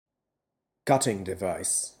Cutting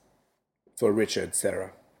device for Richard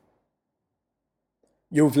Serra.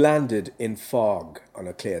 You've landed in fog on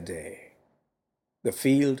a clear day. The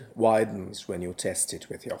field widens when you test it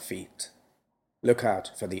with your feet. Look out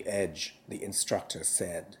for the edge, the instructor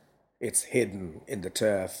said. It's hidden in the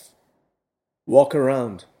turf. Walk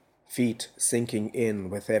around, feet sinking in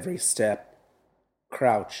with every step.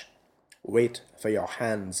 Crouch, wait for your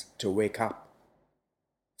hands to wake up.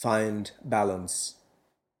 Find balance.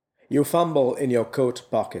 You fumble in your coat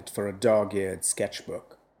pocket for a dog-eared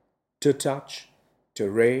sketchbook. To touch, to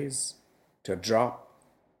raise, to drop,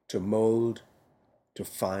 to mold, to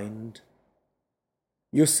find.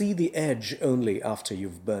 You see the edge only after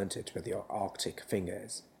you've burnt it with your Arctic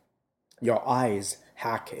fingers. Your eyes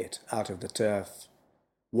hack it out of the turf.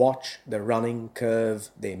 Watch the running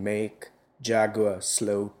curve they make, jaguar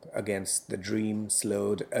slope against the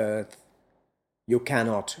dream-slowed earth. You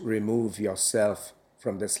cannot remove yourself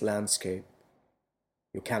from this landscape.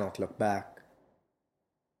 You cannot look back.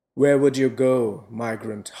 Where would you go,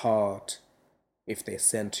 migrant heart, if they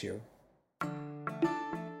sent you?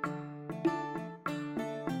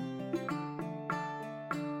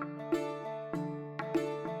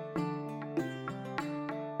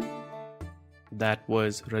 That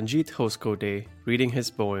was Ranjit Hoskote reading his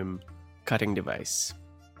poem, Cutting Device.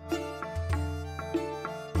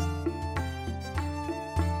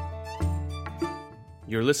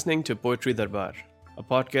 You're listening to Poetry Darbar, a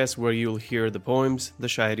podcast where you'll hear the poems, the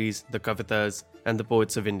shairis, the kavitas, and the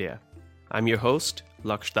poets of India. I'm your host,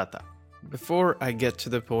 Laksh Datta. Before I get to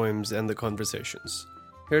the poems and the conversations,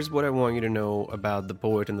 here's what I want you to know about the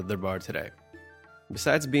poet in the Darbar today.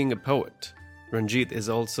 Besides being a poet, Ranjit is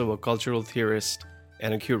also a cultural theorist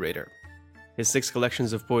and a curator. His 6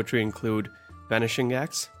 collections of poetry include Vanishing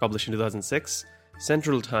Acts, published in 2006,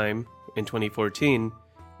 Central Time in 2014,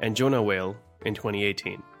 and Jonah Whale in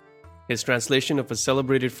 2018. His translation of a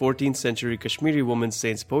celebrated 14th century Kashmiri woman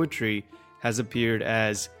saint's poetry has appeared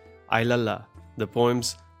as Ailalla, the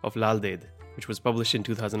Poems of Lal Ded, which was published in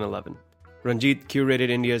 2011. Ranjit curated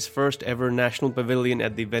India's first ever national pavilion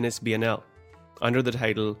at the Venice Biennale, under the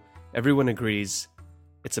title Everyone Agrees,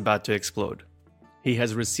 It's About to Explode. He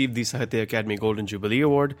has received the Sahitya Akademi Golden Jubilee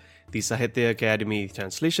Award, the Sahitya Akademi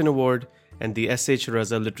Translation Award, and the S.H.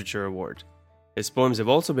 Raza Literature Award. His poems have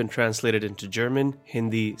also been translated into German,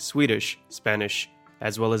 Hindi, Swedish, Spanish,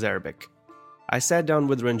 as well as Arabic. I sat down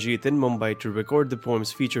with Ranjit in Mumbai to record the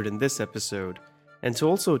poems featured in this episode, and to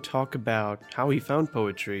also talk about how he found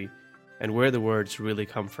poetry and where the words really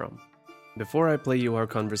come from. Before I play you our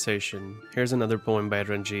conversation, here's another poem by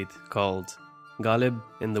Ranjit called Ghalib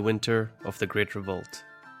in the Winter of the Great Revolt.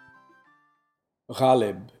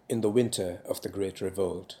 Ghalib in the Winter of the Great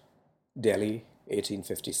Revolt, Delhi,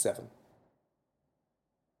 1857.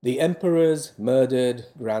 The emperor's murdered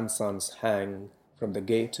grandsons hang from the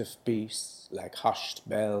gate of peace like hushed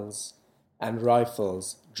bells, and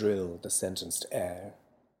rifles drill the sentenced air.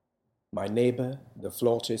 My neighbor, the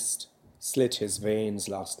flautist, slit his veins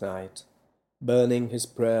last night, burning his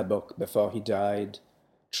prayer book before he died,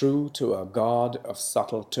 true to a god of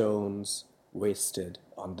subtle tones wasted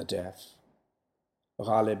on the deaf.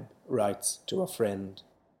 Ghalib writes to a friend,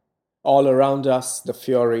 all around us the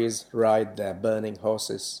Furies ride their burning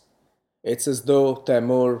horses. It's as though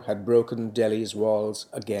Taimur had broken Delhi's walls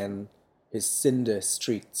again, his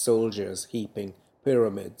cinder-streaked soldiers heaping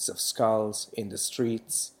pyramids of skulls in the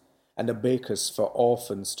streets, and a baker's for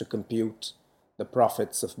orphans to compute, the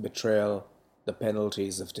profits of betrayal, the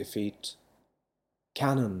penalties of defeat.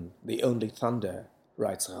 Cannon, the only thunder,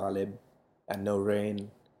 writes Ghalib, and no rain.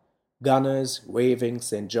 Gunners waving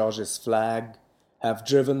St. George's flag have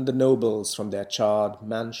driven the nobles from their charred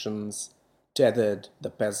mansions, tethered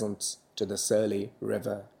the peasants to the surly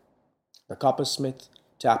river. The coppersmith,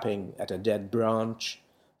 tapping at a dead branch,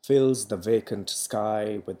 fills the vacant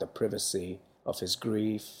sky with the privacy of his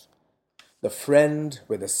grief. The friend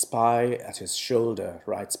with a spy at his shoulder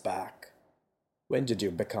writes back, when did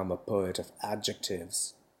you become a poet of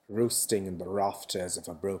adjectives, roosting in the rafters of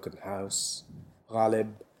a broken house?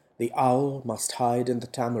 Ghalib, the owl must hide in the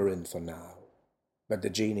tamarind for now, but the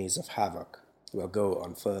genies of havoc will go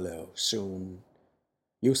on furlough soon.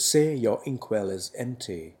 You say your inkwell is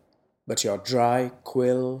empty, but your dry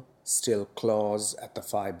quill still claws at the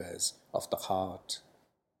fibers of the heart.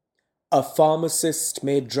 A pharmacist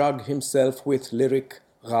may drug himself with lyric,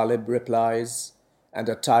 Ghalib replies, and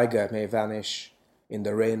a tiger may vanish in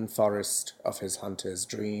the rainforest of his hunter's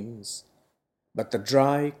dreams. But the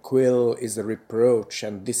dry quill is a reproach,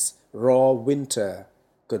 and this raw winter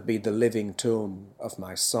could be the living tomb of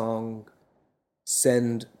my song.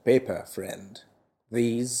 Send paper, friend.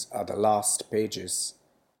 These are the last pages.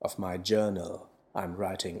 of my journal I'm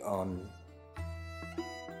writing on.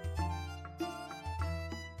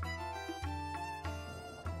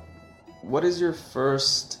 What is your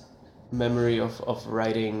first memory of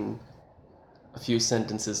writing a few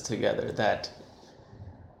sentences together?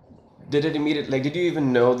 Did it immediately, did you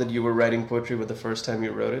even know that you were writing poetry with the first time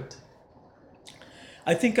you wrote it?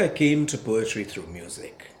 I think I came to poetry through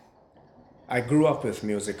music. I grew up with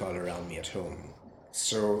music all around me at home.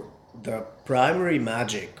 So the primary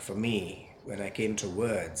magic for me when I came to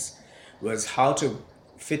words was how to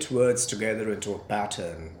fit words together into a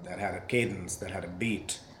pattern that had a cadence, that had a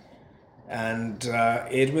beat. And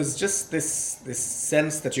it was just this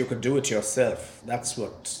sense that you could do it yourself. That's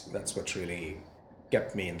what really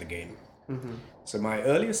kept me in the game. So my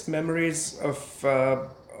earliest memories of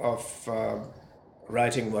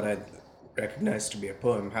writing what I recognize to be a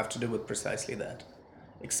poem have to do with precisely that.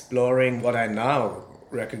 Exploring what I now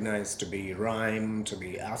recognize to be rhyme, to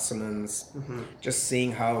be assonance, just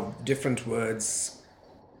seeing how different words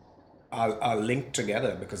are linked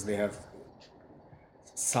together because they have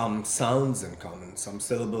some sounds in common, some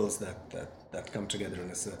syllables that come together in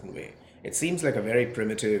a certain way. It seems like a very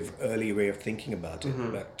primitive, early way of thinking about it,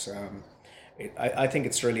 but I think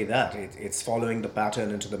it's really that. It's following the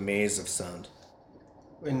pattern into the maze of sound.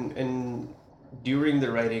 And during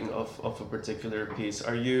the writing of a particular piece,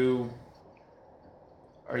 are you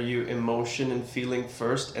emotion and feeling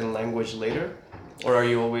first and language later? Or are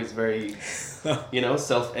you always very,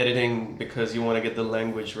 self-editing because you want to get the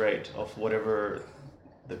language right of whatever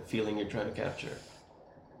the feeling you're trying to capture?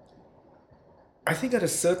 I think at a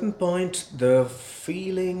certain point, the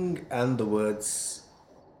feeling and the words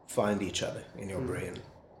find each other in your brain.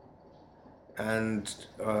 And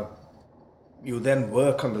you then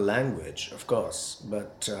work on the language, of course,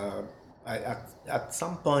 but at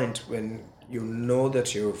some point when you know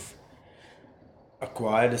that you've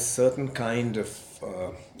acquired a certain kind of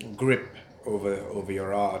grip over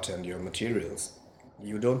your art and your materials,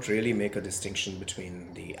 you don't really make a distinction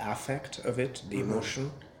between the affect of it, the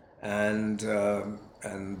emotion, and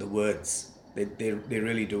the words. They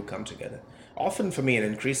really do come together. Often for me, and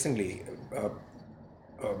increasingly,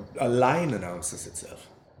 a line announces itself.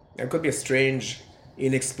 It could be a strange,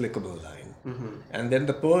 inexplicable line. And then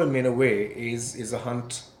the poem, in a way, is a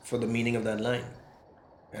hunt for the meaning of that line.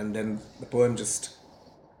 And then the poem just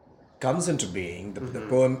comes into being. The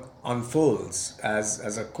poem unfolds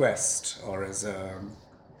as a quest or as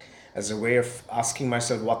a way of asking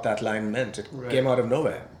myself what that line meant. It came out of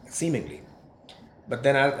nowhere, seemingly. But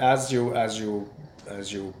then as you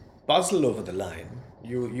puzzle over the line,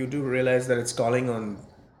 you do realize that it's calling on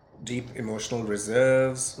deep emotional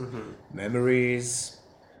reserves, memories,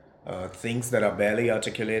 things that are barely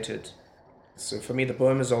articulated. So for me, the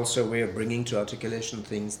poem is also a way of bringing to articulation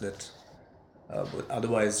things that would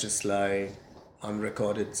otherwise just lie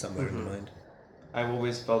unrecorded somewhere in the mind. I've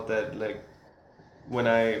always felt that, when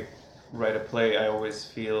I write a play, I always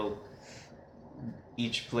feel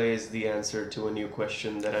each play is the answer to a new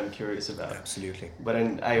question that I'm curious about. Absolutely. But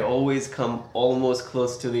I always come almost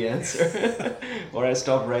close to the answer, or I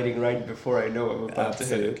stop writing right before I know I'm about to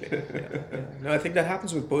hit it. Yeah. No, I think that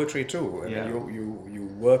happens with poetry too. I mean, you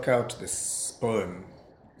work out this poem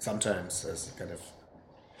sometimes as a kind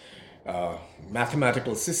of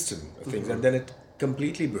mathematical system of things, and then it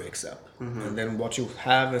completely breaks up. And then what you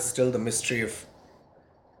have is still the mystery of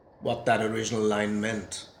what that original line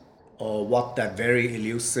meant, or what that very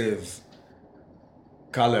elusive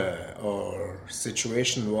color or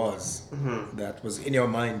situation was that was in your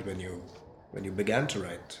mind when you began to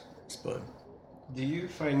write this poem. Do you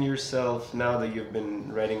find yourself, now that you've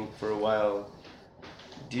been writing for a while,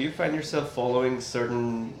 do you find yourself following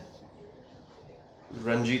certain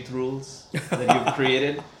Ranjit rules that you've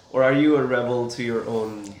created? Or are you a rebel to your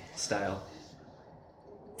own style?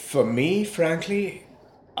 For me, frankly,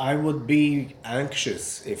 I would be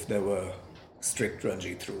anxious if there were strict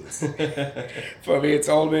Ranjit rules. For me, it's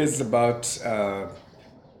always about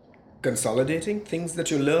consolidating things that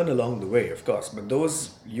you learn along the way, of course, but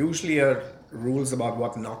those usually are rules about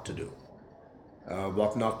what not to do,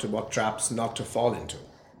 what traps not to fall into.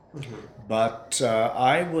 But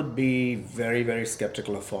I would be very, very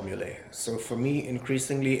skeptical of formulae. So for me,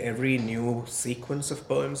 increasingly, every new sequence of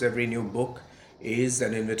poems, every new book is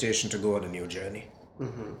an invitation to go on a new journey,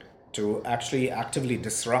 to actually actively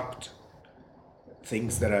disrupt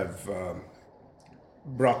things that I've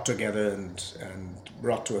brought together and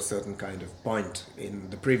brought to a certain kind of point in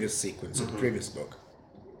the previous sequence, in the previous book.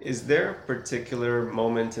 Is there a particular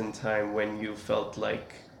moment in time when you felt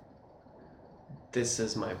like, this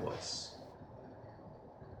is my voice?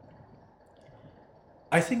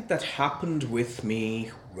 I think that happened with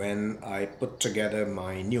me when I put together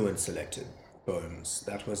my new and selected poems.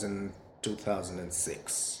 That was in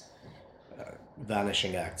 2006.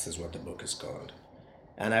 Vanishing Acts is what the book is called.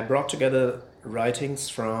 And I brought together writings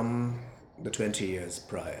from the 20 years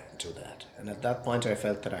prior to that. And at that point, I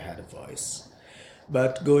felt that I had a voice.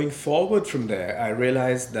 But going forward from there, I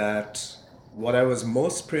realized that what I was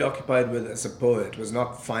most preoccupied with as a poet was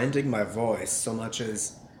not finding my voice so much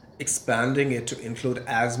as expanding it to include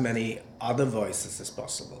as many other voices as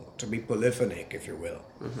possible, to be polyphonic, if you will.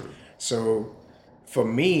 So for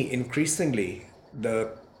me, increasingly,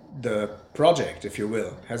 the project, if you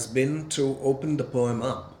will, has been to open the poem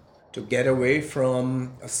up, to get away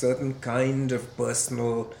from a certain kind of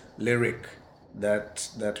personal lyric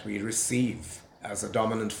that we receive as a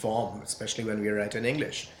dominant form, especially when we write in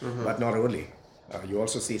English, but not only. You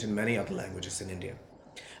also see it in many other languages in India.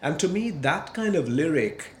 And to me, that kind of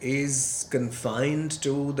lyric is confined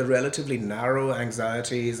to the relatively narrow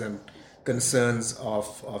anxieties and concerns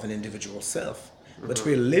of an individual self. But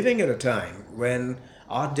we're living at a time when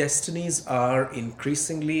our destinies are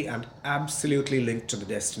increasingly and absolutely linked to the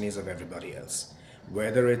destinies of everybody else.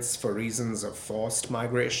 Whether it's for reasons of forced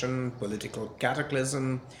migration, political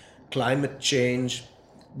cataclysm, climate change,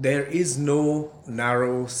 there is no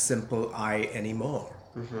narrow, simple I anymore.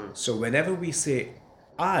 So whenever we say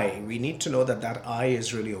I, we need to know that that I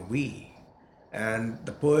is really a we. And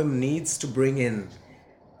the poem needs to bring in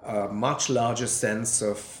a much larger sense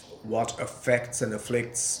of what affects and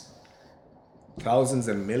afflicts thousands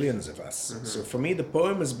and millions of us. So for me, the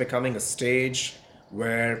poem is becoming a stage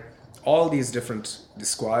where all these different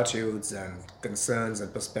disquietudes and concerns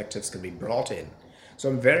and perspectives can be brought in. So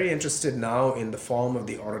I'm very interested now in the form of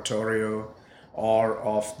the oratorio or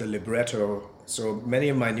of the libretto. So many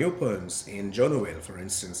of my new poems in Jonuel, for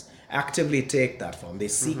instance, actively take that form. They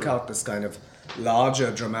seek out this kind of larger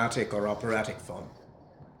dramatic or operatic form.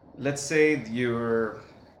 Let's say you're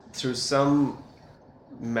through some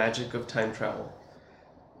magic of time travel.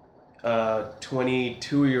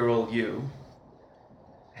 22-year-old you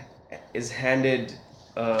is handed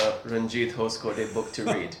Ranjit Hoskote book to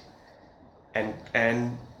read,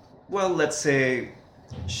 and well, let's say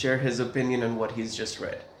share his opinion on what he's just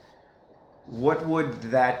read. What would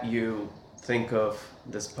that you think of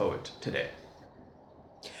this poet today?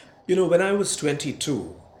 You know, when I was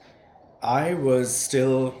 22, I was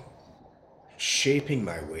still shaping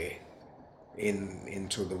my way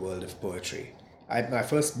into the world of poetry. My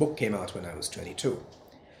first book came out when I was 22.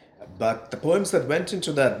 But the poems that went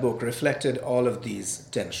into that book reflected all of these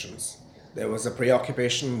tensions. There was a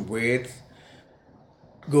preoccupation with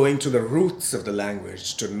going to the roots of the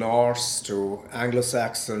language, to Norse, to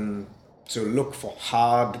Anglo-Saxon, to look for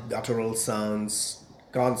hard guttural sounds,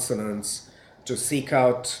 consonants, to seek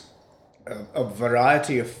out a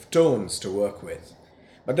variety of tones to work with.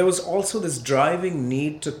 But there was also this driving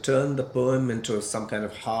need to turn the poem into some kind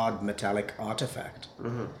of hard metallic artifact.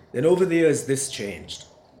 Then over the years, this changed.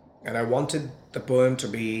 And I wanted the poem to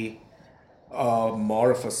be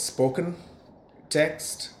more of a spoken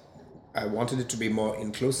text. I wanted it to be more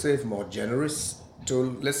inclusive, more generous to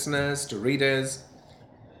listeners, to readers.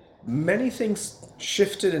 Many things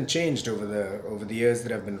shifted and changed over the years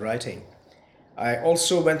that I've been writing. I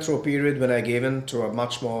also went through a period when I gave in to a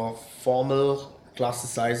much more formal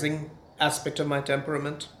classicizing aspect of my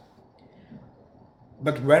temperament.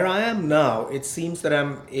 But where I am now, it seems that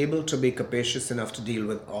I'm able to be capacious enough to deal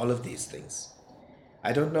with all of these things.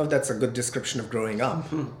 I don't know if that's a good description of growing up,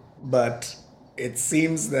 but it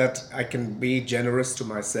seems that I can be generous to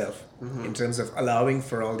myself in terms of allowing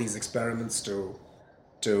for all these experiments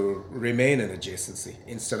to remain in adjacency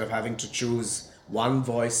instead of having to choose one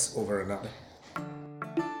voice over another.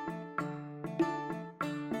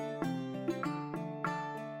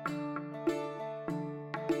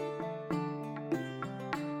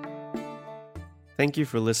 Thank you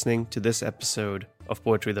for listening to this episode of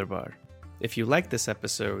Poetry Darbar. If you like this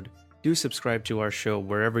episode, do subscribe to our show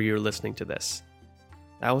wherever you're listening to this.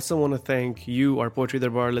 I also want to thank you, our Poetry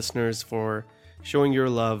Darbar listeners, for showing your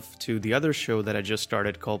love to the other show that I just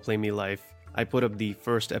started called Play Me Life. I put up the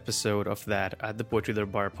first episode of that at the Poetry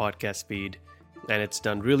Darbar podcast feed, and it's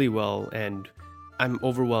done really well, and I'm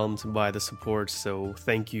overwhelmed by the support, so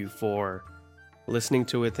thank you for listening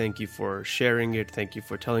to it, thank you for sharing it, thank you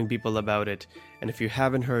for telling people about it, and if you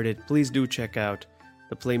haven't heard it, please do check out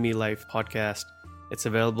the Play Me Life podcast. It's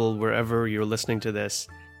available wherever you're listening to this.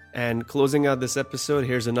 And closing out this episode,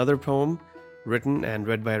 here's another poem written and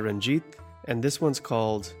read by Ranjit, and this one's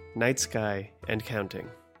called Night Sky and Counting.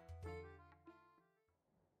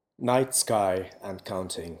 Night Sky and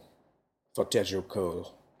Counting, for Teju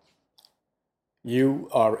Cole. You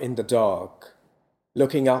are in the dark,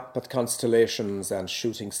 looking up at constellations and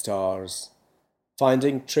shooting stars,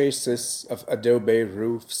 finding traces of adobe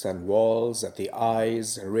roofs and walls at the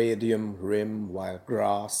eye's radium rim while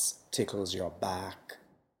grass tickles your back.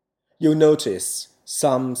 You notice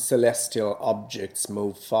some celestial objects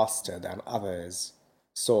move faster than others,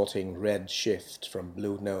 sorting red shift from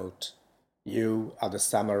blue note. You are the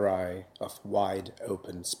samurai of wide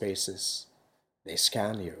open spaces. They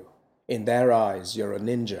scan you. In their eyes, you're a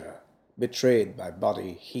ninja, betrayed by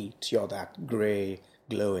body heat. You're that grey,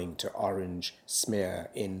 glowing to orange smear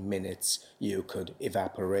in minutes you could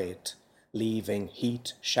evaporate, leaving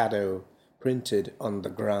heat shadow printed on the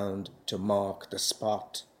ground to mark the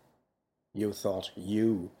spot. You thought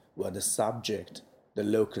you were the subject, the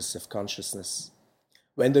locus of consciousness.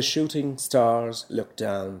 When the shooting stars look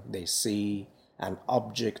down, they see an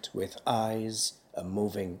object with eyes, a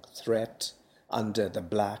moving threat, under the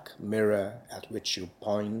black mirror at which you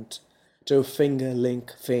point, to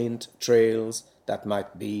finger-link faint trails that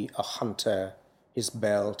might be a hunter, his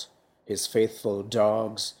belt, his faithful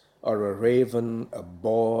dogs, or a raven, a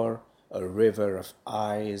boar, a river of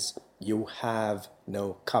eyes. You have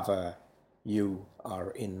no cover. You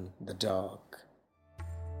are in the dark.